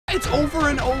It's over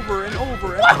and over and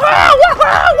over and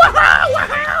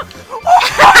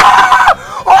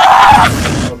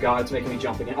Oh god, it's making me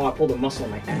jump again. Oh, I pulled a muscle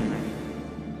in my head.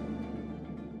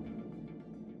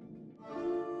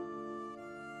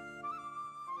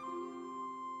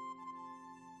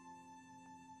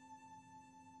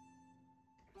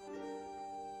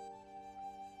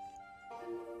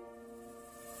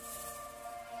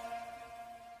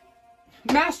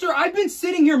 Master, I've been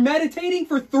sitting here meditating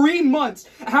for 3 months.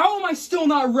 How am I still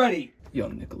not ready?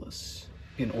 Young Nicholas,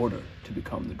 in order to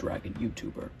become the Dragon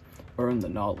YouTuber, earn the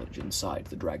knowledge inside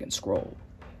the Dragon Scroll,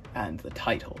 and the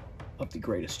title of the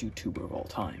greatest YouTuber of all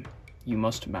time, you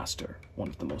must master one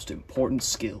of the most important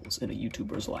skills in a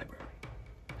YouTuber's library.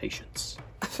 Patience.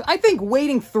 I think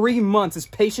waiting 3 months is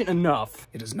patient enough.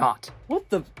 It is not. What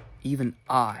the... Even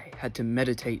I had to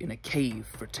meditate in a cave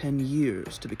for 10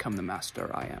 years to become the master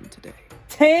I am today.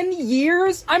 10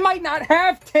 years? I might not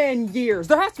have 10 years.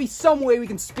 There has to be some way we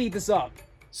can speed this up.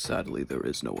 Sadly, there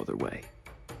is no other way.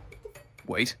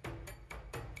 Wait.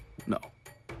 No.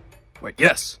 Wait,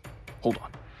 yes! Hold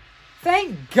on.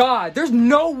 Thank God! There's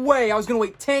no way I was gonna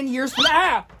wait 10 years for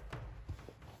that!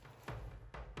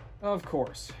 Of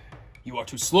course. You are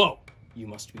too slow. You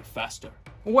must be faster.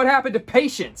 What happened to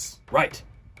patience? Right.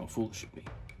 How foolish of me.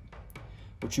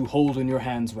 What you hold in your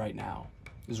hands right now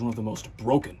is one of the most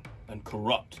broken and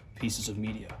corrupt pieces of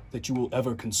media that you will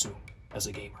ever consume as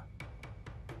a gamer.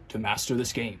 To master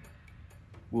this game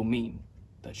will mean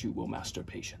that you will master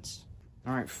patience.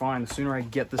 Alright, fine. The sooner I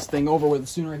get this thing over with, the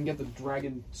sooner I can get the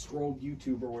Dragon Scroll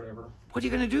YouTube or whatever. What are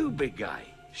you gonna do, big guy?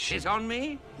 Shit on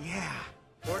me? Yeah.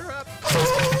 Order up.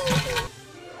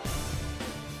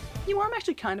 You know, I'm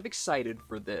actually kind of excited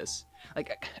for this.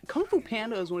 Like, Kung Fu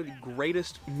Panda is one of the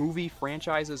greatest movie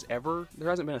franchises ever. There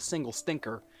hasn't been a single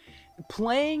stinker.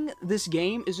 Playing this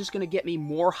game is just gonna get me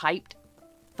more hyped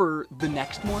for the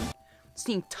next one.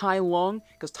 Seeing Tai Lung,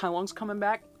 because Tai Lung's coming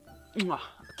back, I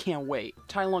can't wait.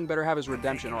 Tai Lung better have his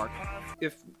redemption arc.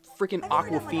 If freaking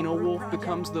Aquafina Wolf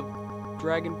becomes the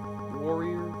Dragon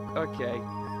Warrior, okay.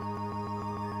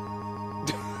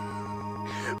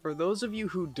 For those of you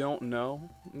who don't know,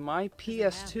 my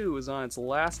PS2 is on its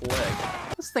last leg.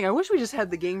 This thing, I wish we just had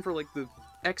the game for like the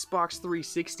Xbox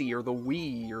 360 or the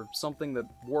Wii or something that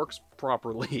works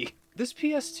properly. This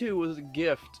PS2 was a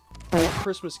gift, a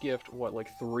Christmas gift, what, like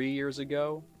 3 years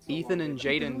ago? Ethan and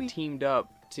Jaden teamed up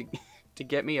to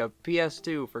get me a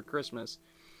PS2 for Christmas.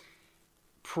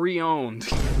 Pre-owned.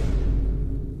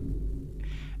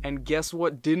 And guess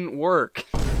what didn't work?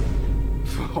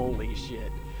 Holy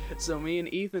shit. So me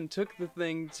and Ethan took the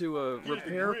thing to a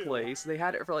repair place. They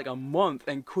had it for like a month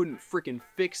and couldn't freaking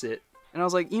fix it. And I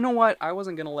was like, you know what? I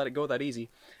wasn't gonna let it go that easy.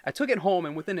 I took it home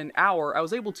and within an hour, I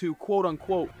was able to,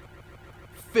 quote-unquote,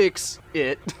 fix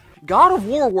it. God of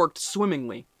War worked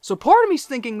swimmingly. So part of me's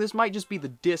thinking this might just be the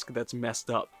disc that's messed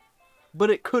up.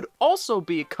 But it could also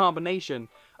be a combination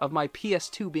of my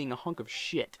PS2 being a hunk of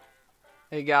shit.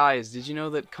 Hey guys, did you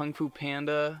know that Kung Fu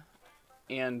Panda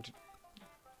and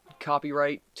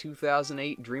copyright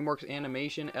 2008 DreamWorks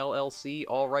Animation LLC,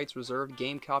 all rights reserved,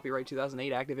 game copyright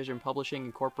 2008 Activision Publishing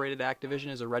Incorporated,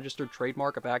 Activision is a registered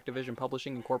trademark of Activision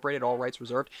Publishing Incorporated, all rights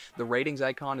reserved. The ratings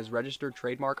icon is registered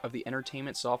trademark of the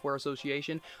Entertainment Software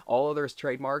Association. All other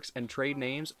trademarks and trade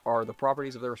names are the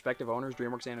properties of their respective owners.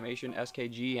 DreamWorks Animation,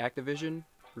 SKG, Activision,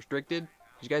 restricted.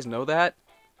 Did you guys know that?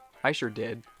 I sure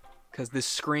did, because this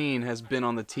screen has been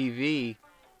on the TV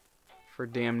for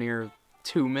damn near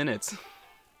 2 minutes.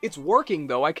 It's working,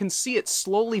 though. I can see it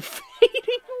slowly fading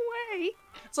away.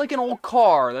 It's like an old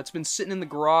car that's been sitting in the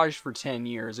garage for 10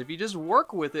 years. If you just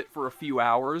work with it for a few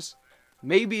hours,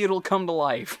 maybe it'll come to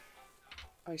life.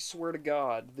 I swear to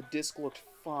God, the disc looked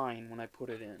fine when I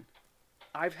put it in.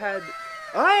 I've had...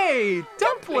 Hey!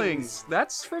 Dumplings!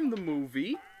 That's from the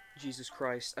movie. Jesus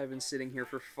Christ, I've been sitting here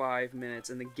for 5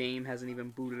 minutes and the game hasn't even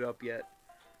booted up yet.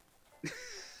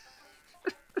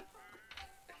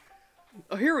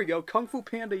 Oh, here we go. Kung Fu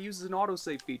Panda uses an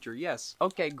autosave feature. Yes.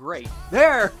 Okay, great.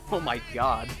 There! Oh my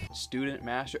god. Student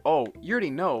Master. Oh, you already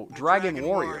know. Dragon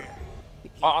Warrior. The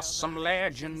awesome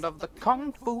legend of the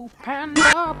Kung Fu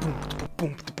Panda.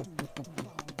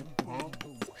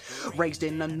 Raised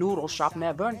in a noodle shop,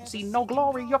 never seen no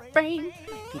glory or fame.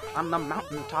 He climbed the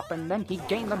mountaintop and then he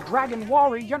gained the Dragon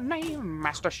Warrior name.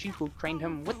 Master Shifu trained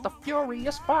him with the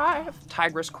Furious Five.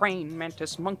 Tigress, Crane,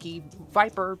 Mantis, Monkey,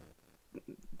 Viper...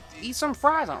 Eat some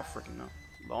fries, I don't freaking know.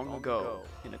 Long ago,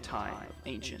 in a time of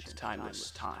ancient, timeless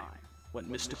time, when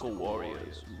mystical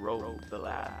warriors roamed the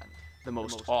land, the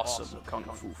most awesome kung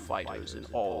fu fighters in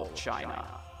all China,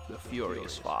 the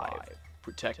Furious Five,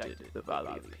 protected the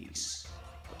Valley of Peace.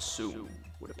 But soon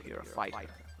would appear a fighter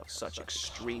of such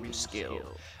extreme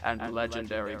skill and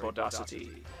legendary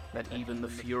audacity that even the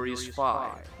Furious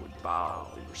Five would bow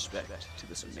in respect to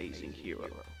this amazing hero,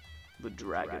 the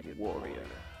Dragon Warrior.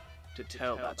 To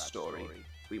tell that story,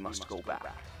 we must go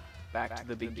back to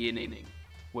the beginning,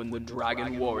 when the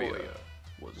Dragon Warrior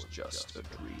was just a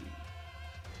dream.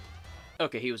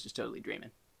 Okay, he was just totally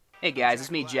dreaming. Hey guys, it's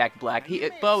me, Jack Black.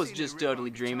 Bo was just totally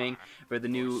dreaming for the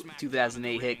new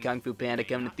 2008 hit Kung Fu Panda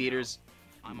coming to theaters.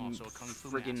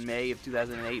 Friggin' May of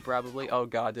 2008, probably. Oh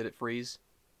god, did it freeze?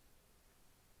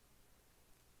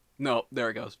 No,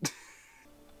 there it goes.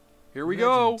 Here we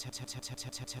go.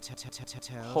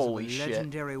 Holy shit.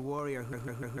 Legendary warrior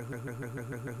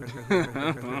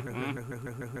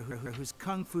whose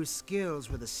kung fu skills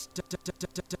were the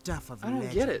stuff of legend. I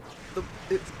don't get it.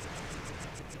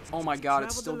 Oh my god,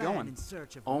 it's still going.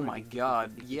 Oh my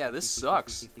god. Yeah, this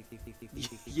sucks.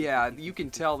 Yeah, you can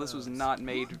tell this was not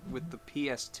made with the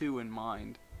PS2 in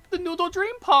mind. The Noodle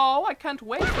Dream, Paul! I can't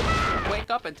wait to wake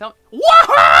up and tell—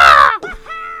 Waha!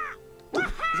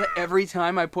 Is that every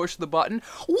time I push the button?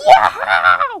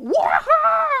 Waha!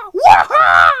 Waha!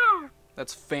 Waha!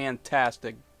 That's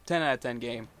fantastic. 10 out of 10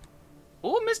 game.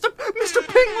 Oh, Mr. Ping was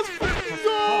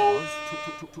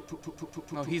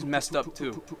Oh, he's messed up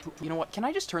too. You know what? Can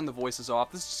I just turn the voices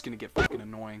off? This is just gonna get fucking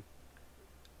annoying.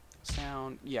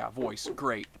 Sound, yeah, voice,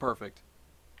 great, perfect,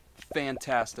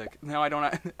 fantastic. Now I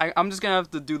don't. I'm just gonna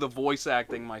have to do the voice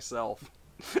acting myself.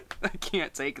 I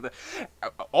can't take the.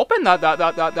 Open the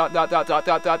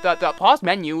pause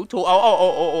menu to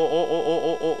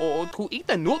to eat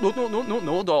the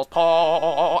noodles.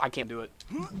 I can't do it.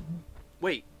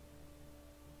 Wait.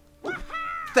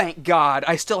 Thank God,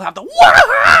 I still have the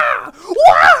Waha!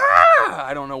 Waha!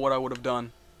 I don't know what I would have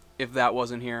done if that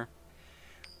wasn't here.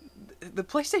 The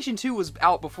PlayStation 2 was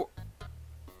out before.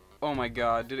 Oh my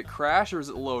god, did it crash or is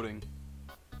it loading?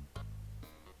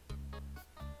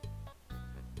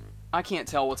 I can't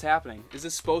tell what's happening. Is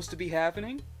this supposed to be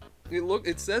happening?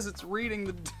 It says it's reading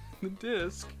the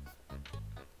disc.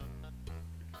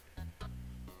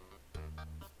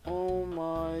 Oh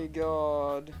my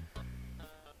god.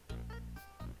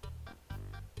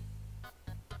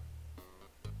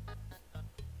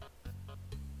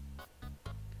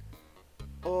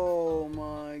 Oh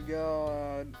my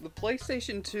god. The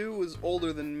PlayStation 2 was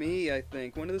older than me, I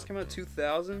think. When did this come out?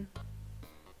 2000?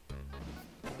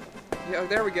 Yeah,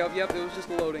 there we go. Yep, it was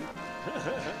just loading.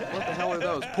 What the hell are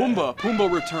those? Pumbaa!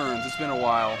 Pumbaa returns. It's been a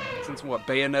while. Since what,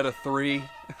 Bayonetta 3?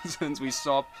 Since we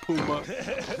saw Pumbaa.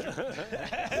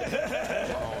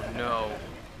 Oh no.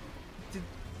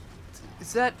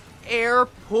 Is that Air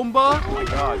Pumbaa? Oh my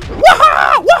god.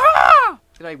 Waha! Waha!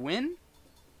 Did I win?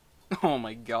 Oh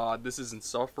my god, this is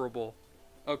insufferable.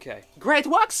 Okay. Great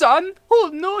work, son!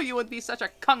 Who knew you would be such a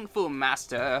kung fu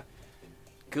master?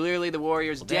 Clearly the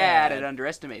warrior's dad had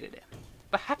underestimated him.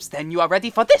 Perhaps then you are ready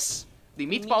for this! The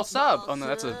meatball sub! Oh no,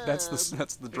 that's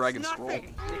the dragon scroll. I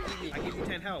give you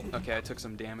 10 health. Okay, I took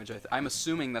some damage. I'm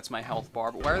assuming that's my health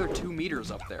bar, but why are there 2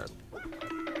 meters up there?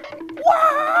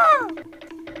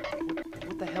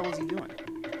 What the hell is he doing?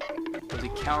 Is he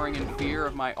cowering in fear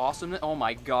of my awesomeness? Oh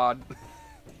my god.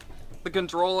 The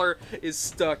controller is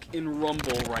stuck in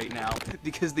rumble right now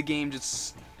because the game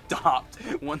just stopped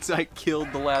once I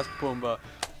killed the last Pumbaa.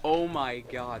 Oh my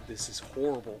god, this is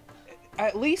horrible.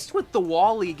 At least with the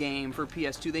Wall-E game for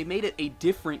PS2, they made it a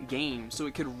different game so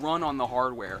it could run on the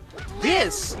hardware.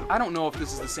 This, I don't know if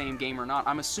this is the same game or not.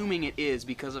 I'm assuming it is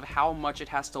because of how much it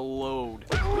has to load.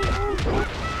 Woohoo!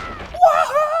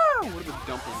 What are the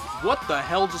dumplings? What the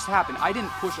hell just happened? I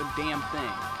didn't push a damn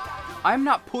thing. I'm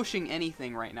not pushing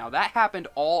anything right now. That happened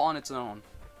all on its own.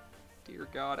 Dear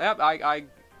God.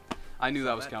 I knew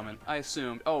that was coming. I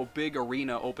assumed. Oh, big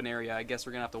arena, open area. I guess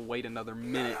we're gonna have to wait another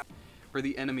minute for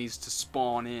the enemies to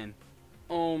spawn in.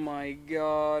 Oh my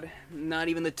god. Not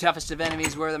even the toughest of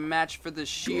enemies were the match for the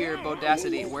sheer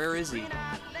bodacity. Where is he?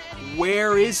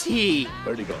 Where is he?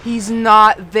 Where'd he go? He's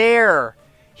not there.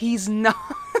 He's not.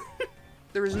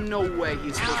 There is no way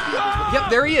he's supposed to be able to. Yep,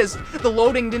 there he is. The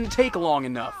loading didn't take long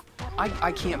enough.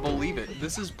 I can't believe it.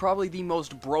 This is probably the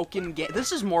most broken game.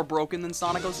 This is more broken than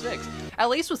Sonic 06. At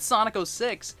least with Sonic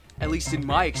 06, at least in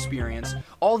my experience,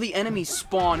 all the enemies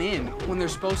spawn in when they're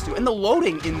supposed to. And the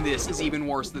loading in this is even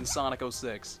worse than Sonic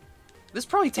 06. This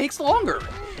probably takes longer.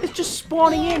 It's just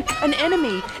spawning in an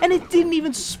enemy, and it didn't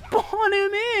even spawn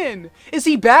him in. Is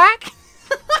he back?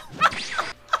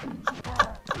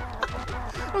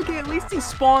 Okay, at least he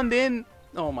spawned in.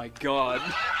 Oh my god.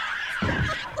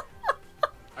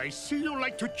 I see you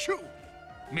like to chew.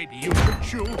 Maybe you could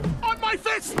chew on my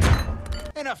fist.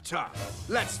 Enough talk.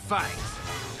 Let's fight.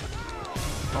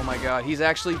 Oh my god, he's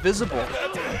actually visible.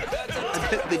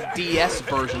 The DS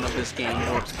version of this game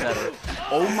works better.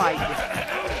 Oh my god.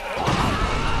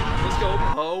 Let's go,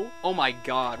 Poe. Oh my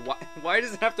god, why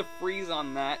does it have to freeze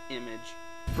on that image?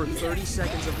 For 30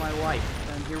 seconds of my life.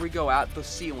 And here we go, at the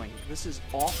ceiling. This is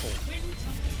awful.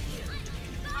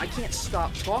 I can't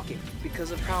stop talking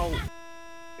because of how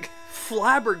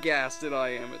flabbergasted I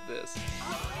am at this.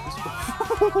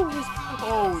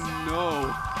 Oh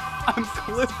no. I'm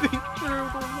clipping through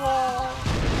the wall.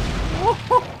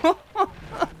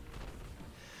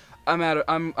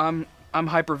 I'm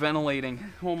hyperventilating.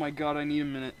 Oh my god, I need a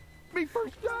minute. Me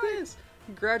first guys.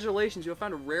 Congratulations, you have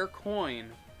found a rare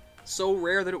coin. So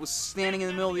rare that it was standing in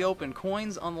the middle of the open.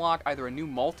 Coins unlock either a new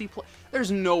multiplayer. There's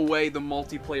no way the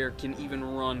multiplayer can even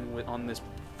run on this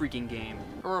freaking game.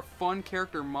 Or a fun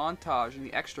character montage in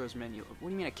the extras menu. What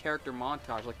do you mean a character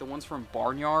montage? Like the ones from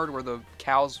Barnyard where the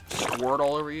cows squirt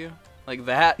all over you? Like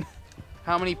that?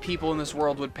 How many people in this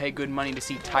world would pay good money to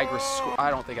see Tigress squirt?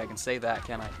 I don't think I can say that,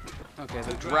 can I? Okay,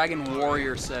 the Dragon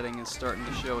Warrior setting is starting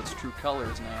to show its true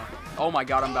colors now. Oh my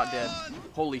god, I'm about dead.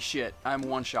 Holy shit, I'm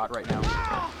one shot right now.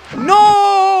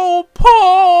 No!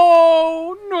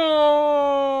 Poe!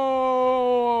 No!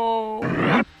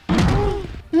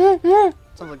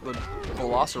 Sounds like the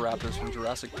velociraptors from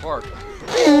Jurassic Park.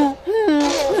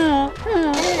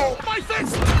 My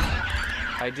fist!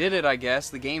 I did it, I guess.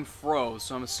 The game froze,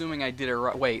 so I'm assuming I did it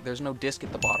right. Wait, there's no disc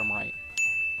at the bottom right.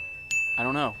 I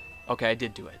don't know. Okay, I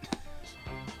did do it.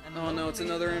 Oh no, it's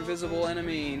another invisible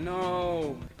enemy.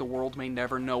 No! The world may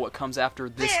never know what comes after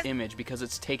this image because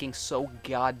it's taking so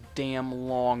goddamn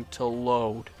long to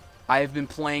load. I have been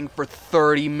playing for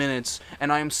 30 minutes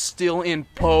and I am still in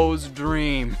Poe's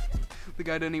dream. The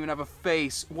guy doesn't even have a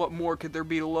face. What more could there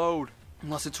be to load?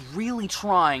 Unless it's really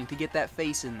trying to get that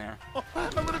face in there.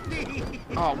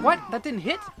 Oh, what? That didn't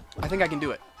hit? I think I can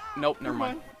do it. Nope, never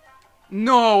mind.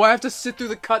 No, I have to sit through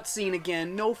the cutscene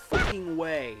again. No fucking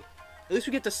way. At least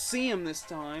we get to see him this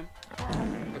time.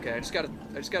 Okay, I just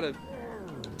gotta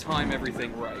time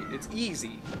everything right. It's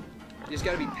easy. You just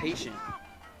gotta be patient.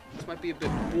 This might be a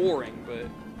bit boring, but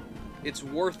it's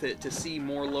worth it to see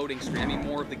more loading screen. I mean,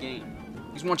 more of the game.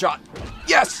 He's one shot.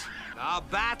 Yes! The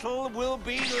battle will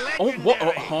be legendary. Oh, what?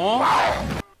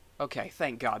 Huh? Okay,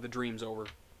 thank God, the dream's over.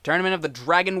 Tournament of the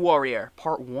Dragon Warrior,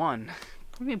 Part 1. What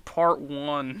do you mean, Part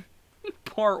 1?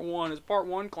 Part 1. Is Part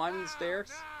 1 climbing the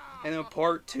stairs? And then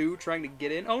Part 2 trying to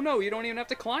get in? Oh no, you don't even have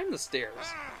to climb the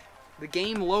stairs. The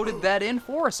game loaded that in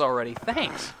for us already.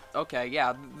 Thanks. Okay,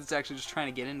 yeah, it's actually just trying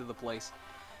to get into the place.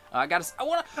 I'm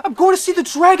going to see the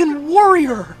Dragon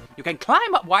Warrior! You can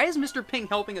climb up. Why is Mr. Ping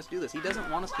helping us do this? He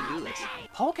doesn't want us to do this.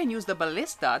 Paul can use the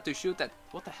ballista to shoot that.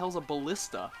 What the hell's a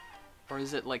ballista? Or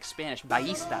is it like Spanish?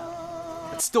 Ballista.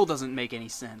 That still doesn't make any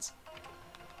sense.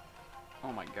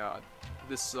 Oh my god.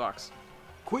 This sucks.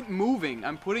 Quit moving.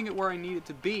 I'm putting it where I need it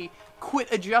to be. Quit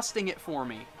adjusting it for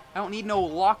me. I don't need no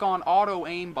lock-on auto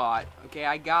aimbot. Okay,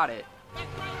 I got it.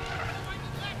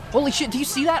 Holy shit, do you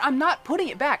see that? I'm not putting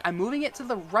it back. I'm moving it to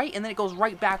the right, and then it goes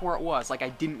right back where it was. Like, I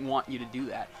didn't want you to do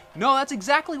that. No, that's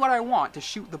exactly what I want, to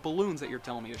shoot the balloons that you're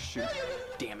telling me to shoot.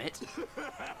 Damn it.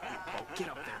 Oh, get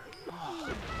up there. Oh.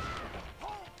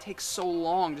 It takes so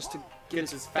long just to get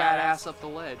his fat ass up the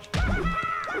ledge.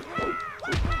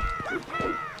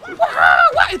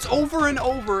 It's over and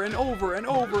over and over and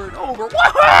over and over.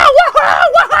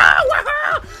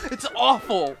 It's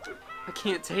awful. I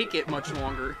can't take it much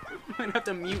longer. I might have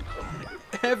to mute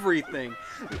everything.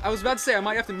 I was about to say I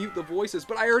might have to mute the voices,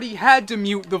 but I already had to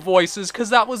mute the voices because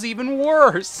that was even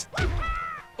worse.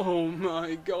 Oh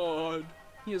my god.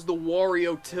 He has the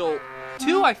Wario tilt.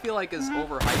 2 I feel like is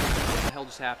overhyped. What the hell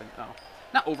just happened? Oh.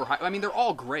 Not overhyped. I mean, they're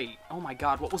all great. Oh my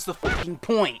god, what was the fucking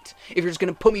point? If you're just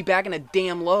gonna put me back in a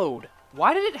damn load.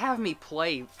 Why did it have me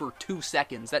play for 2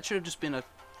 seconds? That should have just been a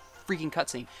freaking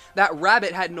cutscene. That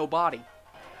rabbit had no body.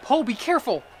 Poe, be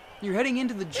careful! You're heading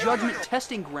into the judgment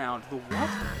testing ground. The what?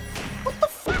 What the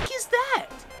fuck is that?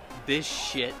 This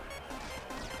shit.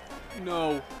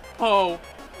 No. Poe.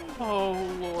 Oh,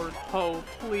 Lord. Poe.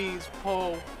 Please,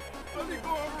 Poe. Let me go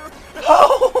over.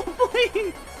 Poe,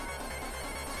 please!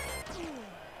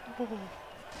 Oh.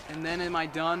 And then am I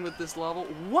done with this level?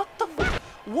 What the fuck?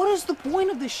 What is the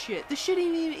point of this shit? This shit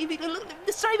ain't even...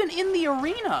 It's not even in the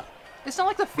arena. It's not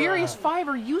like the Furious 5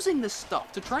 are using this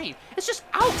stuff to train. It's just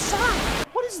outside.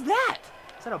 What is that?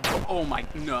 Is that a... Oh my...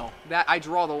 No. That... I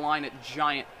draw the line at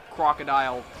giant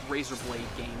crocodile razor blade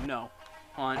game. No.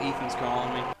 Hold on, Ethan's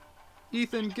calling me.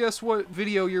 Ethan, guess what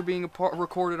video you're being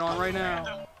recorded on right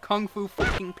now? Kung Fu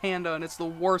fucking Panda, and it's the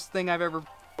worst thing I've ever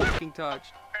fucking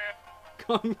touched.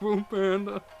 Kung Fu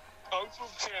Panda. Kung Fu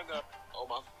Panda. Oh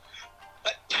my...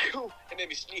 It made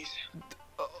me sneeze.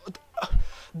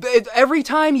 Every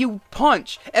time you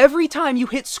punch, every time you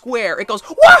hit square, it goes,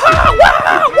 wow, wow,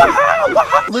 wow,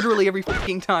 wow. Literally every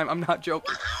fucking time. I'm not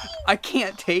joking. I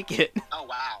can't take it. Oh,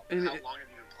 wow. How long have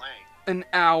you been playing? An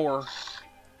hour.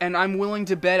 And I'm willing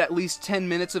to bet at least 10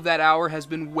 minutes of that hour has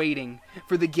been waiting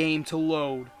for the game to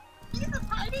load. You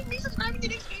subscribing? Me subscribing to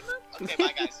Nick Gamer? Okay,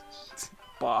 bye, guys.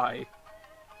 Bye.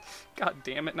 God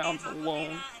damn it, now I'm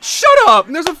alone. Shut up!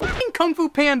 There's a fucking Kung Fu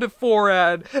Panda 4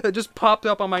 ad that just popped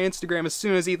up on my Instagram as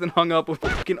soon as Ethan hung up with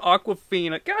fucking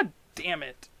Aquafina. God damn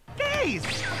it. Geese!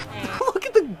 Look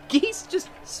at the geese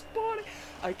just spawning.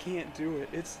 I can't do it.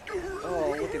 It's...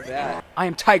 Oh, look at that. I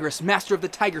am Tigress, master of the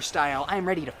tiger style. I am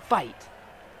ready to fight.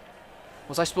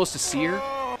 Was I supposed to see her?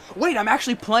 Wait, I'm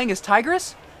actually playing as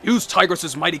Tigress? Use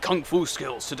Tigress's mighty Kung Fu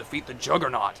skills to defeat the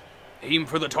Juggernaut. Aim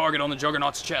for the target on the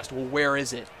Juggernaut's chest. Well, where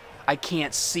is it? I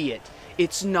can't see it.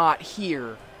 It's not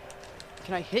here.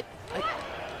 Can I hit?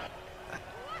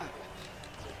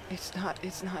 It's not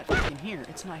fucking here.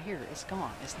 It's not here. It's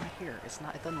gone. It's not here. It's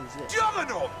not, it doesn't exist.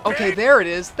 Juggernaut! Okay, there it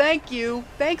is. Thank you.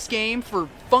 Thanks, game, for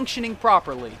functioning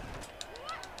properly.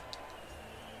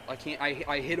 I can't,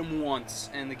 I hit him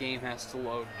once, and the game has to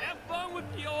load. Have fun with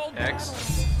the old X.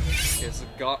 It's a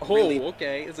God,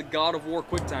 okay. It's a God of War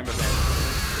QuickTime event.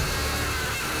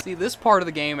 See, this part of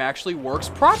the game actually works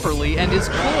properly and is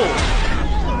cool.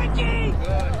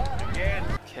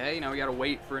 Okay, now we gotta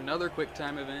wait for another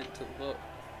QuickTime event to look.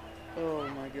 Oh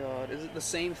my god, is it the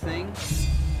same thing?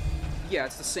 Yeah,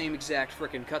 it's the same exact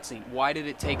frickin' cutscene. Why did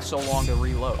it take so long to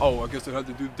reload? Oh, I guess it had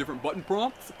to do different button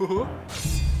prompts?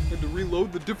 Had to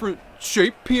reload the different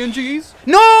shape PNGs?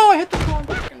 No, I hit the wrong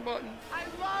fucking button. I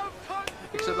love Kung Fu!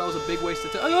 Except that was a big waste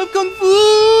of time. I love Kung Fu!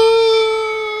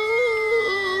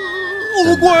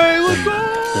 Let's go!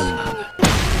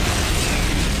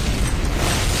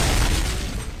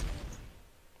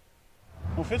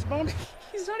 Well, fist bump?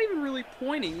 He's not even really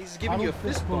pointing. He's giving you a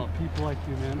fist bump. People like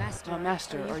you, man.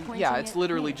 Master, yeah, it's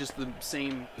literally just the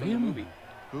same from the movie.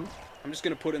 Who? I'm just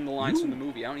gonna put in the lines from the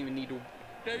movie. I don't even need to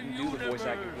do the voice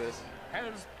acting for this.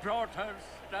 Has brought us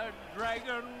the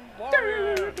dragon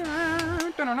warrior.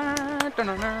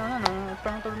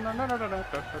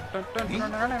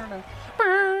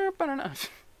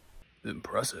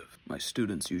 Impressive. My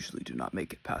students usually do not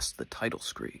make it past the title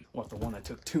screen. What, the one that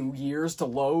took 2 years to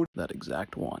load? That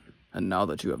exact one. And now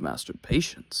that you have mastered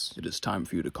patience, it is time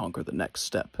for you to conquer the next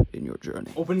step in your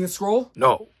journey. Opening the scroll?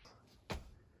 No!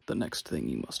 The next thing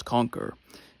you must conquer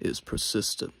is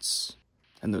persistence.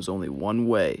 And there's only one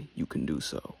way you can do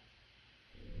so.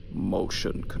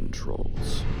 Motion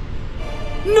controls.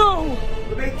 No!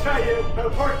 Let me tell you, it'll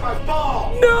hurt my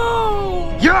ball!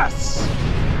 No! Yes!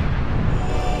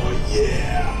 Oh,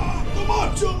 yeah! The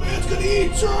Macho Man's gonna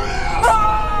eat your ass!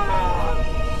 Ah!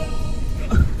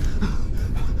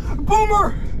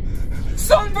 Boomer!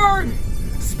 Sunbird!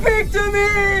 Speak to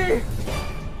me!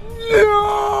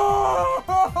 No!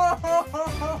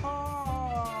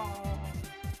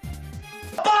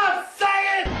 Boss, say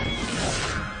it!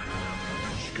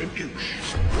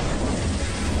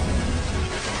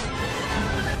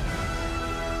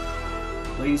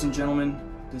 Ladies and gentlemen,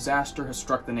 disaster has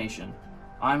struck the nation.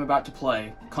 I'm about to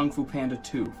play Kung Fu Panda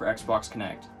 2 for Xbox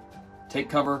Kinnect. Take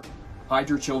cover, hide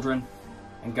your children,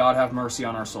 and God have mercy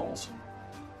on our souls.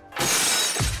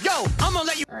 Yo, I'm gonna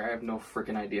let you. Alright, I have no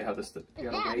freaking idea how this.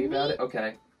 You gotta wave at it?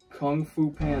 Okay. Kung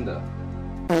Fu Panda.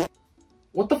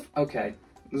 What the okay.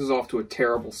 This is off to a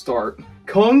terrible start.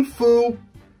 Kung Fu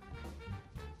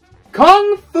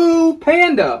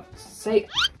Panda! Say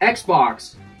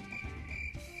Xbox.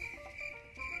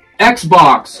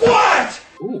 Xbox! What?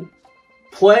 Ooh.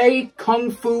 Play Kung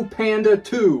Fu Panda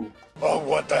 2. Oh,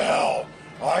 what the hell?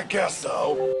 I guess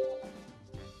so.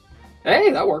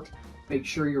 Hey, that worked. Make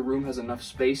sure your room has enough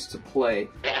space to play.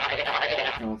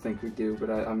 I don't think we do, but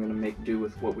I'm gonna make do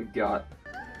with what we got.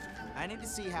 I need to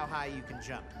see how high you can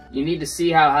jump. You need to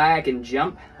see how high I can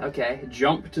jump? Okay,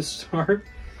 jump to start.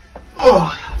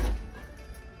 Oh,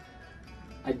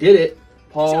 I did it,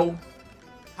 Paul. Jump.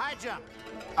 High jump.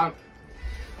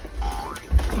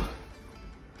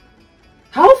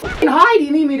 How fucking high do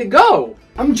you need me to go?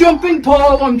 I'm jumping,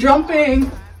 Paul. I'm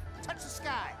jumping. Touch the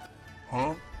sky.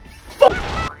 Huh?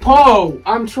 Paul,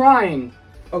 I'm trying.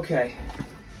 Okay.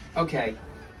 Okay.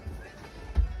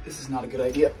 This is not a good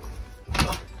idea.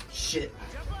 Oh, shit.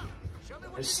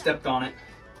 I just stepped on it.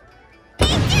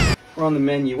 We're on the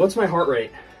menu. What's my heart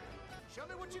rate? Show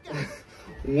me what you got.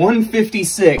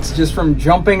 156, just from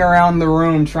jumping around the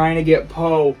room trying to get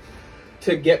Poe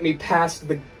to get me past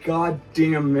the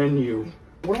goddamn menu.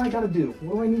 What do I gotta do?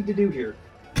 What do I need to do here?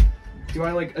 Do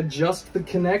I, like, adjust the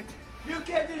Kinnect You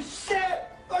can't do shit!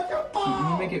 Like a Let me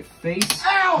ball! make it face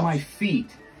Ow! my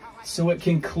feet so it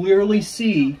can clearly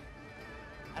see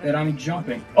that I'm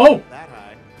jumping. Oh! That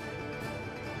high.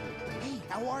 Hey,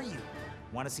 how are you?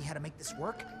 Want to see how to make this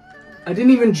work? I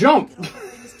didn't even jump.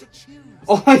 Things to choose.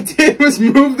 All I did was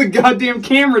move the goddamn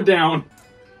camera down.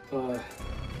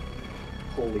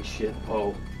 Holy shit,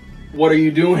 Poe. What are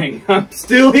you doing? I'm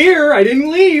still here. I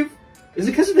didn't leave. Is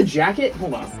it because of the jacket?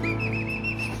 Hold on.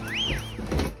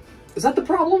 Is that the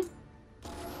problem?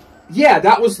 Yeah,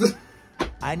 that was the...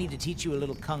 I need to teach you a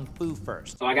little kung fu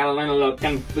first. So I gotta learn a little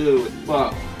kung fu with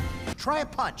Poe. Try a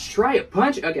punch. Try a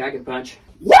punch? Okay, I can punch.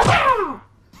 Wah!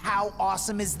 How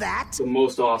awesome is that? The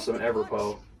most awesome ever,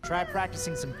 Poe. Try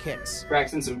practicing some kicks.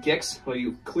 Practicing some kicks? Well,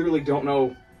 you clearly don't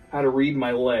know how to read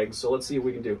my legs, so let's see what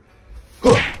we can do.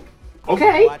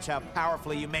 Okay. Watch how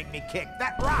powerfully you make me kick.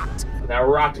 That rocked. That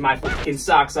rocked my fucking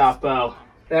socks off, Poe.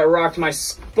 That rocked my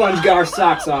sponge gar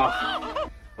socks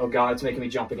off. Oh god, it's making me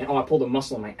jump again. Oh, I pulled a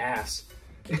muscle in my ass.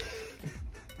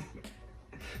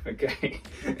 Okay.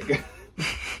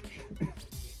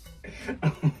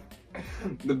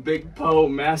 The big Poe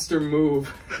master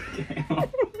move.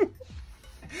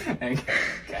 Okay.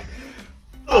 Okay.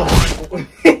 Oh. What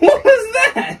was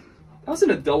that? That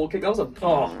wasn't a double kick. That was a...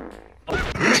 Oh.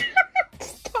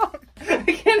 Stop. I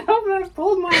can't help it. I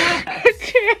pulled my ass. I'm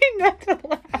trying not to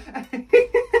laugh.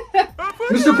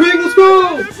 Mr. Ping, let's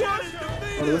go!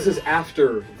 Oh, this is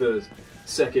after the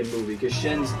second movie, because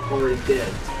Shen's already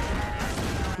dead.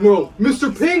 No,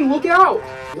 Mr. Ping, look out!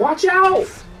 Watch out!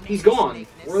 He's gone.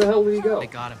 Where the hell did he go? They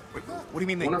got him. What do you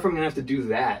mean I wonder if I'm gonna have to do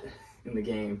that in the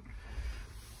game.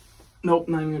 Nope,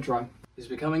 not even gonna try. Is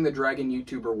becoming the dragon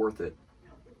YouTuber worth it?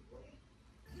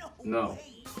 No.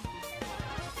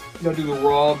 You gotta do the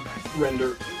raw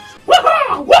render.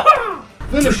 Waha! Waha!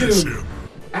 Finish him!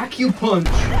 Acupunch!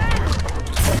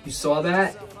 You saw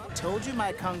that? Told you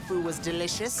my kung fu was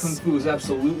delicious. Kung Fu is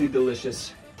absolutely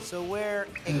delicious. So where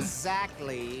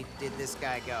exactly did this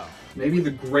guy go? Maybe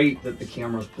the grate that the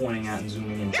camera's pointing at and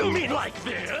zooming into. You mean like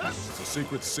this? It's a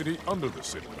secret city under the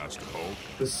city, Master Poe.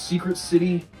 The secret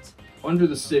city under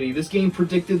the city. This game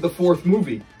predicted the fourth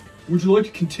movie. Would you like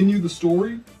to continue the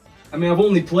story? I mean, I've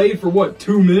only played for, what,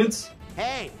 2 minutes?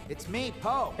 Hey, it's me,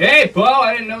 Poe. Hey, Poe,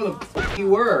 I didn't know the f you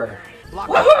were. Block.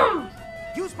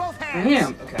 Use both I hands.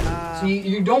 am. Okay. See,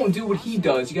 you don't do what he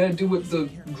does. You gotta do what the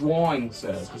drawing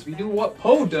says. Because if you do what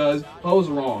Poe does, Poe's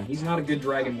wrong. He's not a good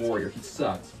dragon warrior. He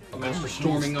sucks. Master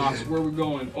Storming Ox, where are we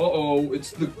going? Uh-oh,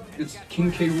 it's King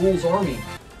K. Rool's army.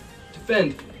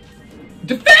 Defend.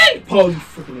 Defend! Poe, you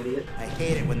freaking idiot. I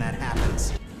hate it when that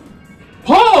happens.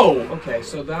 Poe! Okay,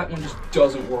 so that one just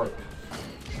doesn't work.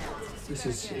 This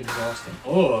is exhausting.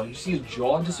 Oh, you see his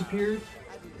jaw disappeared?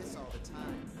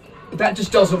 But that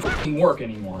just doesn't fucking work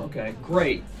anymore. Okay,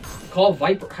 great. Call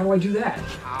Viper. How do I do that?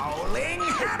 Howling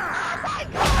hammer.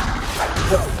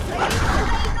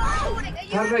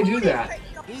 How did I do that?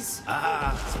 He's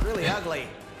really ugly.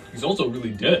 He's also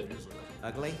really dead.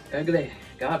 Ugly? Ugly.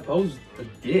 God, Poe's a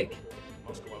dick.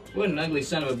 What an ugly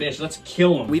son of a bitch. Let's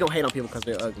kill him. We don't hate on people because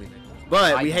they're ugly.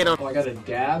 But we hate on... Oh, I got a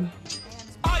dab?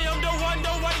 I am the one, the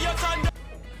way your son.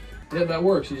 Yeah, that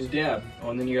works. You just dab.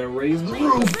 Oh, and then you gotta raise the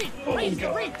roof. Oh,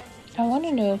 God. I want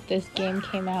to know if this game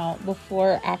came out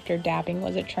before or after dabbing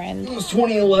was a trend. It was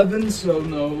 2011, so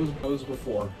no, it was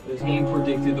before. This game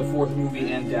predicted the fourth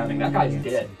movie and dabbing. That guy's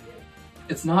dead.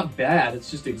 It's not bad, it's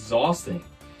just exhausting.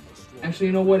 Actually,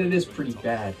 you know what? It is pretty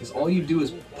bad, because all you do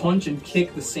is punch and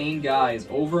kick the same guys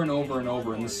over and over and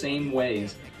over in the same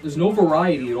ways. There's no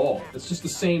variety at all. It's just the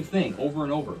same thing over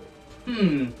and over.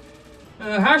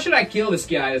 How should I kill this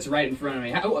guy that's right in front of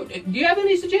me? Do you have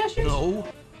any suggestions? No.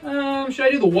 Should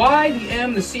I do the Y, the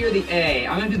M, the C, or the A?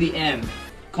 I'm gonna do the M.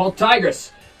 Called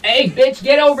Tigress. Hey, bitch,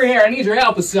 get over here. I need your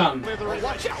help with something.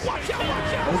 Watch out, watch out,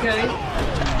 watch out. Okay.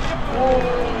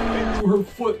 Oh, her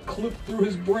foot clipped through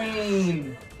his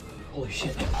brain. Holy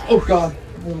shit. Oh, God.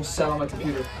 I almost sat on my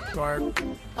computer.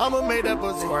 I'm a made up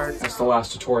of squirt. That's the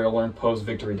last tutorial. Learn Poe's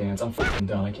victory dance. I'm fucking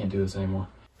done. I can't do this anymore.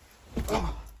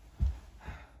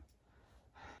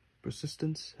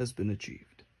 Persistence has been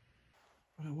achieved.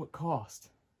 But at what cost?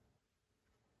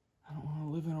 I don't want to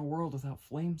live in a world without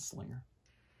Flame Slinger.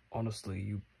 Honestly,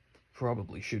 you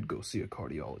probably should go see a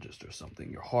cardiologist or something.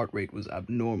 Your heart rate was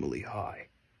abnormally high.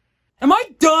 Am I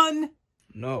done?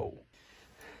 No.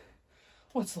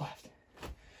 What's left?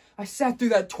 I sat through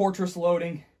that torturous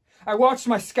loading. I watched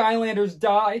my Skylanders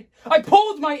die. I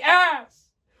pulled my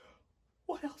ass!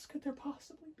 What else could there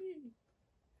possibly be?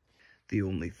 The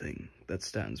only thing that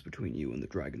stands between you and the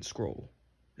Dragon Scroll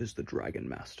is the Dragon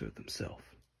Master himself.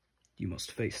 You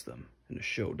must face them in a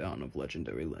showdown of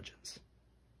legendary legends.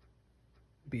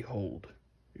 Behold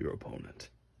your opponent.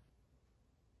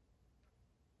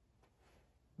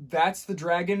 That's the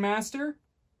Dragon Master?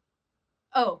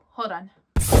 Oh, hold on.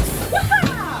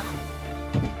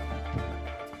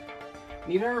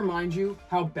 Need I remind you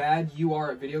how bad you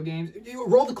are at video games?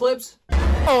 Roll the clips.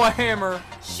 Oh, a hammer.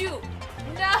 Shoot!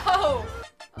 No!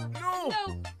 No.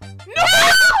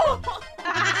 No!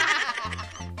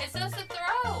 It's supposed to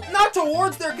throw. Not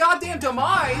towards their goddamn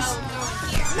demise.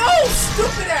 Oh, No,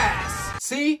 stupid ass.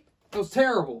 See? That was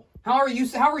terrible. How are you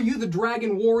the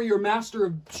Dragon Warrior Master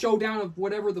of Showdown of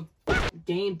whatever the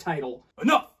game title?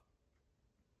 Enough!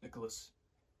 Nicholas,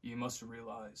 you must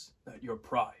realize that your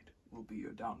pride will be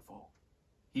your downfall.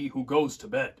 He who goes to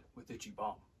bed with itchy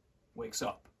bum wakes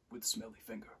up with smelly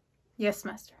finger. Yes,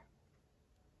 Master.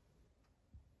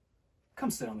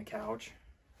 Come sit on the couch.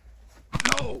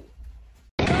 No!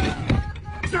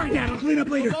 Sorry, Dad, I'll clean up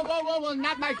later. Whoa,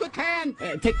 not my good hand.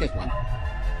 Take this one.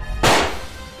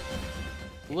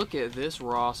 Look at this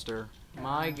roster.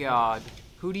 My god.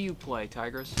 Who do you play,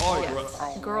 Tigress?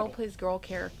 Yes. Girl plays girl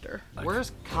character.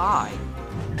 Where's Kai?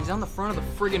 He's on the front of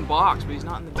the friggin' box, but he's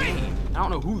not in the game. I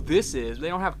don't know who this is. They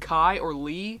don't have Kai or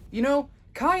Lee. You know,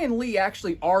 Kai and Lee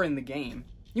actually are in the game.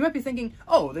 You might be thinking,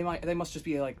 oh, they must just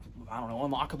be like, I don't know,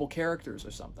 unlockable characters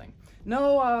or something.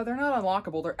 No, they're not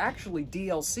unlockable. They're actually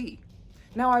DLC.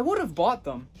 Now, I would have bought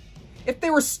them if they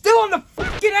were still in the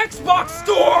fucking Xbox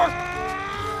store!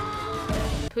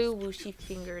 Pooh whooshy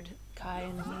fingered Kai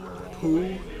and me away.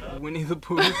 Pooh? Winnie the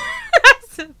Pooh? I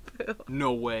said Pooh.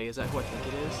 No way. Is that who I think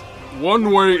it is?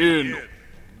 One way in,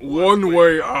 one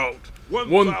way out.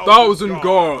 1,000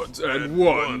 guards and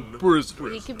one prisoner.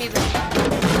 He could be the...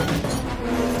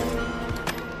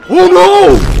 Oh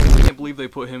no! I can't believe they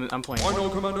put him in. I'm playing. I know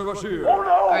Commander Bashir.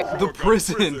 Right. The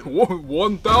prison.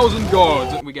 1,000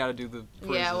 guards. We gotta do the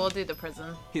prison. Yeah, we'll do the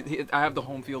prison. I have the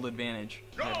home field advantage.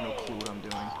 I have no clue what I'm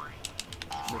doing.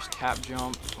 There's tap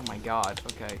jump. Oh my god.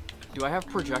 Okay. Do I have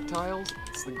projectiles?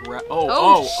 It's the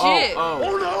Oh, shit.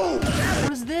 Oh no!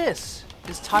 What is this?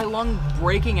 Is Tai Lung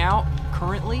breaking out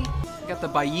currently? We got the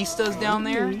ballistas down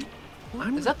there.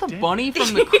 Is that the bunny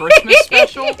from the Christmas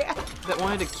special that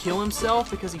wanted to kill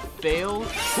himself because he failed?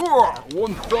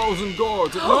 1,000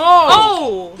 guards. No!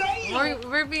 Oh!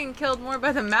 We're being killed more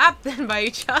by the map than by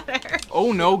each other.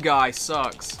 Oh no, guy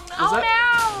sucks. No!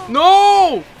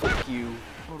 No! Fuck you.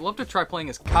 I would love to try playing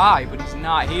as Kai, but he's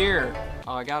not here.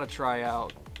 Oh, I gotta try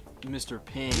out Mr.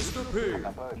 Ping.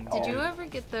 Did you ever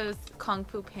get those Kung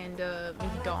Fu Panda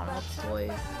McDonald's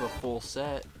toys? The full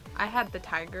set. I had the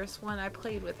Tigress one. I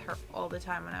played with her all the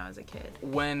time when I was a kid.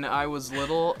 When I was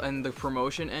little and the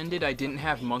promotion ended, I didn't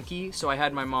have Monkey, so I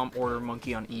had my mom order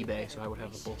Monkey on eBay, so I would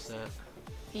have the full set.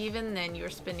 Even then, you were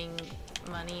spending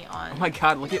money on... Oh my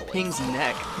god, look at Ping's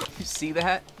neck. You see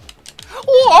that?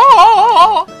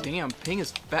 Whoa! Damn, Ping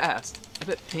is fast. I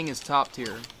bet Ping is top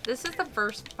tier. This is the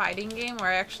first fighting game where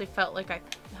I actually felt like I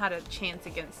had a chance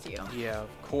against you. Yeah,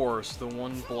 of course. The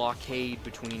one blockade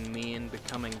between me and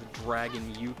becoming the Dragon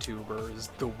YouTuber is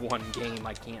the one game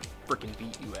I can't frickin'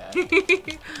 beat you at.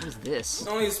 What is this?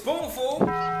 Only a spoonful.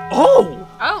 Oh!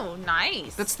 Oh,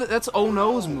 nice. That's Oh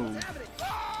No's move.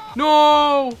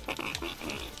 No!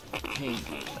 Hey,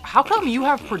 how come you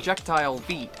have projectile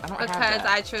feet? I don't have that. Because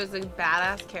I chose a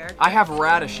badass character. I have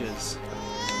radishes.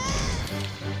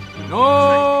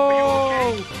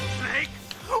 No!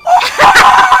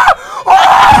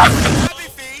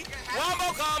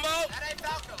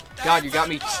 God, you got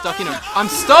me stuck in a... I'm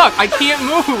stuck! I can't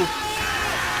move!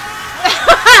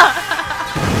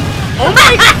 Oh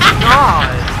my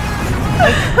god!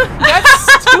 That's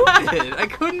stupid! I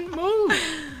couldn't move!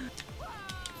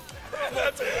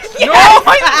 No!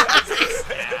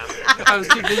 I was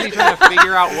too busy trying to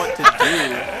figure out what to do.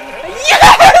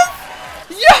 Yes!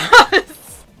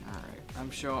 Yes!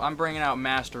 Alright, I'm bringing out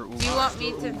Master Uwe. Do you want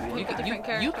me to pick a different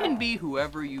character? You can be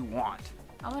whoever you want.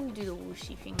 I want to do the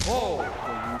whooshy finger. Oh,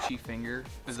 the whooshy finger.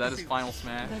 Is that his final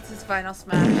smash? That's his final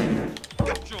smash.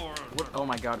 Oh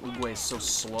my god, Uwe is so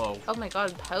slow. Oh my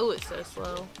god, Poe is so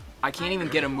slow. I can't even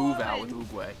get a move out with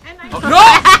Uwe. Oh,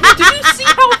 no! Did you see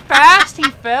how fast he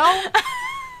fell?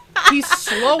 He's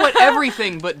slow at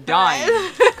everything but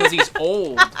dying because he's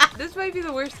old. This might be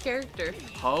the worst character.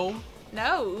 Poe?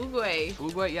 No, Uwe.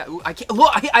 Uwe, yeah. I can't.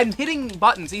 Look, I'm hitting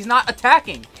buttons. He's not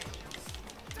attacking.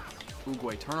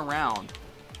 Uwe, turn around.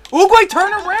 Uwe,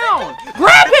 turn around!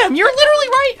 Grab him! You're literally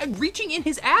right, reaching in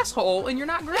his asshole, and you're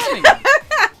not grabbing him.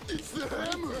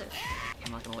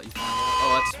 I'm not gonna let you find out.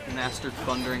 Oh, that's Master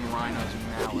Thundering Rhino's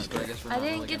mallet. But I guess we're I not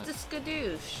didn't really get gonna... the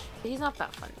Skadoosh. He's not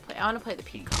that fun to play. I want to play the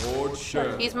Peacock. Lord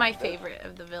Sheriff. He's my favorite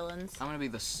of the villains. I'm gonna be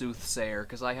the Soothsayer,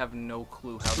 because I have no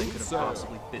clue how they could have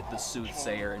possibly fit the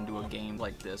Soothsayer into a game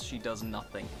like this. She does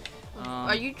nothing.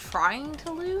 Are you trying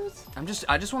to lose?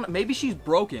 I just want to, maybe she's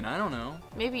broken, I don't know.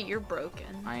 Maybe you're broken.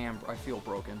 I feel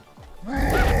broken.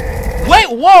 Wait,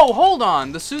 whoa, hold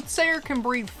on. The Soothsayer can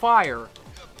breathe fire.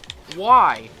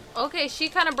 Why? Okay, she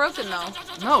kind of broken though.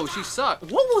 No, she sucked.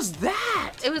 What was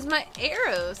that? It was my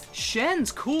arrows.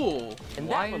 Shen's cool. And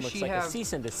why that one does looks she like have... a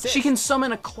cease and desist. She can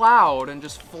summon a cloud and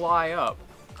just fly up.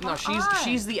 No, Come on.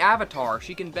 she's the Avatar.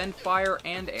 She can bend fire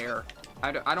and air.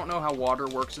 I don't know how water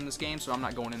works in this game, so I'm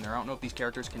not going in there. I don't know if these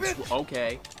characters can...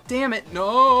 Okay. Damn it,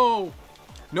 no!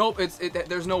 Nope,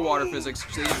 there's no water physics.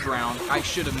 They just drowned. I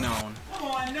should have known.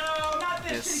 Oh no, not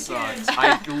This sucks.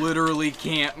 I literally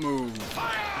can't move.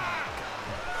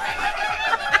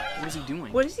 What is he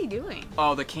doing? What is he doing?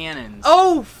 Oh, the cannons.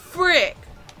 Oh, frick!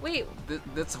 Wait,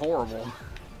 That's horrible.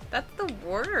 that's the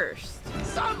worst.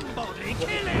 Somebody kill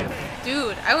him.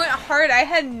 Dude, I went hard. I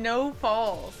had no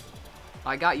falls.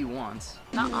 I got you once.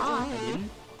 Nuh-uh. I didn't?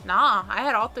 Nah, I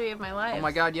had all 3 of my lives. Oh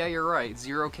my god, yeah, you're right.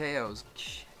 0 KOs.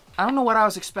 I don't know what I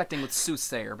was expecting with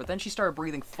Soothsayer, but then she started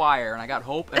breathing fire, and I got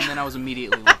hope, and then I was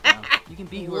immediately let down. You can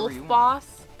be whoever Wolf you want. boss?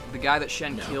 The guy that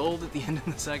Shen killed at the end of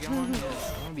the second one? Yeah.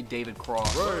 I want to be David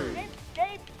Cross.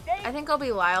 I think I'll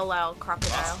be Lyle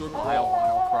Crocodile.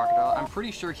 Lyle Crocodile. I'm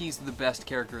pretty sure he's the best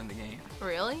character in the game.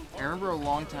 Really? I remember a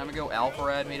long time ago,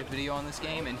 Alpharad made a video on this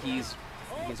game, and he's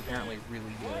apparently really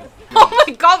good. Oh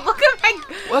my god, look at my...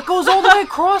 What goes all the way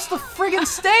across the friggin'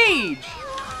 stage?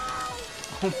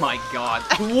 Oh my god.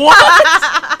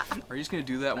 What? Are you just gonna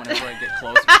do that whenever I get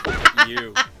close?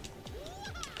 You.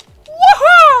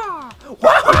 Woohoo!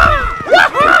 Woohoo!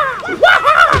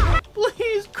 Woohoo!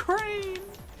 Please, Crane!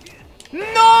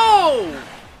 No!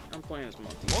 I'm playing as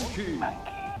Monkey.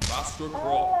 Master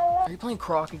Croc. Are you playing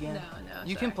Croc again? No,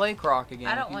 You sorry. can play Croc again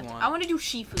I if don't you want to. want. I want to do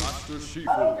Shifu. Master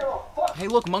Shifu. Hey,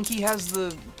 look, Monkey has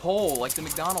the pole, like the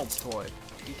McDonald's toy.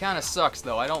 He kind of sucks,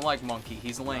 though. I don't like Monkey.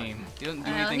 He's lame. He doesn't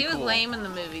do anything He was cool. lame in the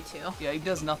movie, too. Yeah, he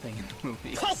does nothing in the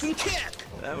movie.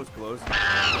 That was close.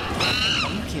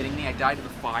 Are you kidding me? I died to the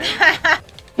fire.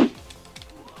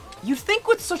 You'd think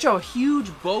with such a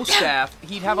huge bow staff,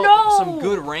 he'd have some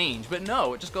good range, but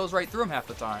no, it just goes right through him half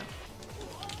the time.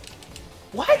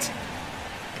 What?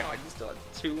 God, you still have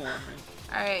 2 on me.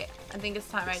 Alright, I think it's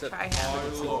time I try him.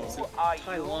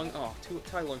 Tai Lung. Oh,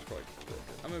 Tai Lung's probably good.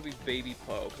 I'm gonna be Baby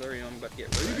Po, because I already know I'm about to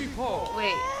get Baby Po.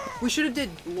 Wait. We should have did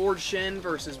Lord Shen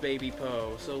versus Baby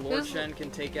Po, so Lord Shen can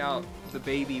take out the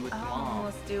baby with the mom.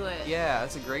 Let's do it. Yeah,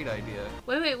 that's a great idea.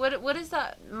 Wait, what is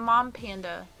that? Mom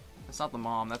panda? That's not the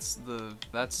mom. That's the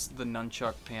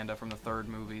nunchuck panda from the 3rd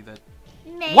movie. That.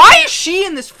 Nay. Why is she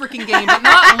in this freaking game, but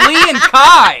not Lee and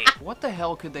Kai? What the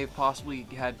hell could they possibly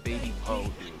had Baby Po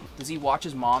do? Does he watch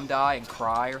his mom die and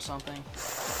cry or something?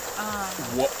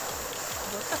 What?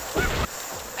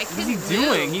 What is he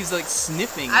doing? He's like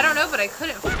sniffing. I don't know, but I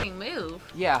couldn't fucking move.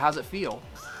 Yeah, how's it feel?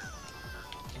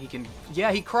 He can.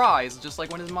 Yeah, he cries just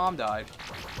like when his mom died.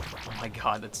 Oh my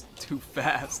god, that's too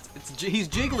fast. He's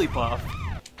Jigglypuff.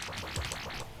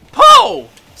 Po!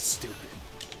 Stupid.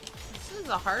 This is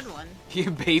a hard one. Yeah,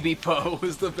 Baby Po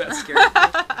is the best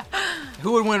character.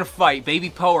 Who would win a fight, Baby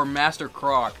Po or Master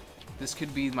Croc? This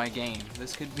could be my game.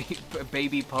 This could be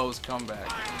Baby Po's comeback.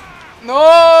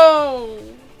 No!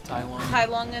 Tai Lung. Tai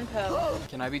Lung and Po.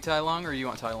 Can I be Tai Lung or you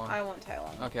want Tai Lung? I want Tai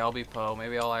Lung. Okay, I'll be Po.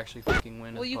 Maybe I'll actually fucking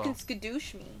win. Well, you Po. can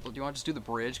skadoosh me. Well, do you want to just do the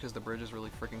bridge? Because the bridge is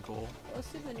really freaking cool.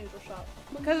 Let's do the noodle shop.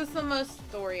 Because it's the most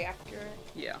story accurate.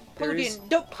 Yeah.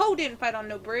 Po didn't fight on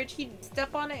no bridge. He'd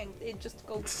step on it and it'd just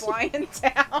go flying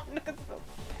down. It's so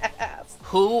fast.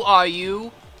 Who are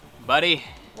you, buddy?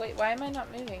 Wait, why am I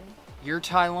not moving? You're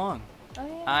Tai Lung. Oh,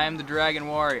 yeah. I am the Dragon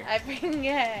Warrior. I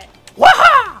forget.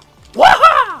 Waha!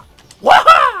 Waha!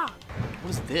 Waha! What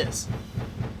is this?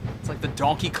 It's like the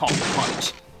Donkey Kong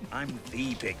punch. I'm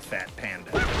the big fat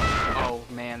panda. Oh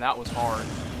man, that was hard.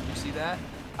 You see that?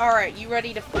 Alright, you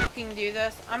ready to fucking do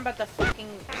this? I'm about to fucking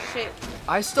shit.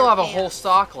 I still have a whole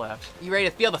stock left. You ready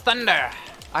to feel the thunder?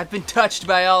 I've been touched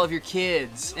by all of your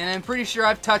kids, and I'm pretty sure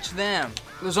I've touched them.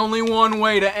 There's only one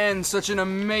way to end such an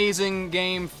amazing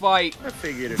game fight. I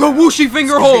figured it The out. whooshy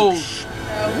finger hold!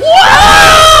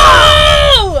 Whoa!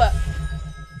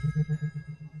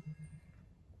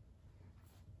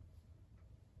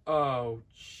 Oh,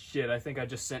 shit, I think I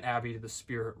just sent Abby to the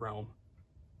spirit realm.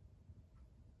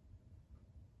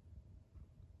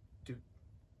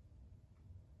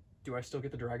 Do I still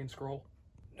get the dragon scroll?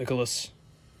 Nicholas,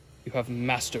 you have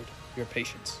mastered your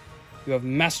patience. You have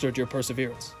mastered your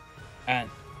perseverance. and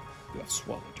you have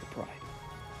swallowed your pride.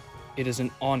 It is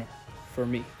an honor for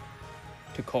me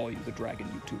to call you the Dragon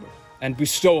YouTuber and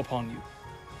bestow upon you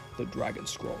the Dragon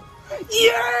Scroll.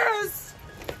 Yes!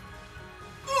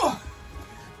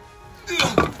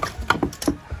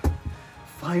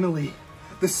 Finally,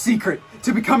 the secret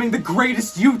to becoming the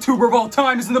greatest YouTuber of all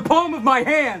time is in the palm of my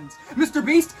hands! Mr.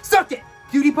 Beast, suck it!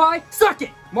 PewDiePie, suck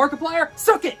it! Markiplier,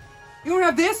 suck it! You don't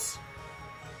have this?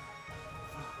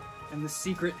 And the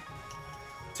secret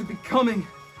to becoming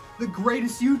the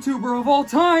greatest YouTuber of all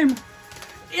time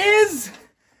is...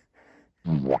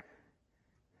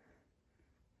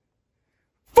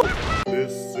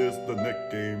 This is the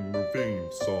Nick Gamer theme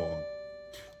song.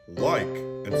 Like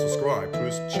and subscribe to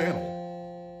his channel.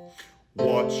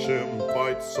 Watch him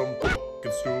fight some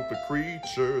fucking stupid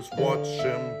creatures. Watch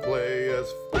him play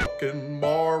as fucking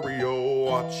Mario.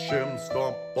 Watch him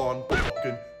stomp on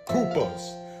fucking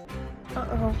Koopas.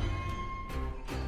 Uh-oh.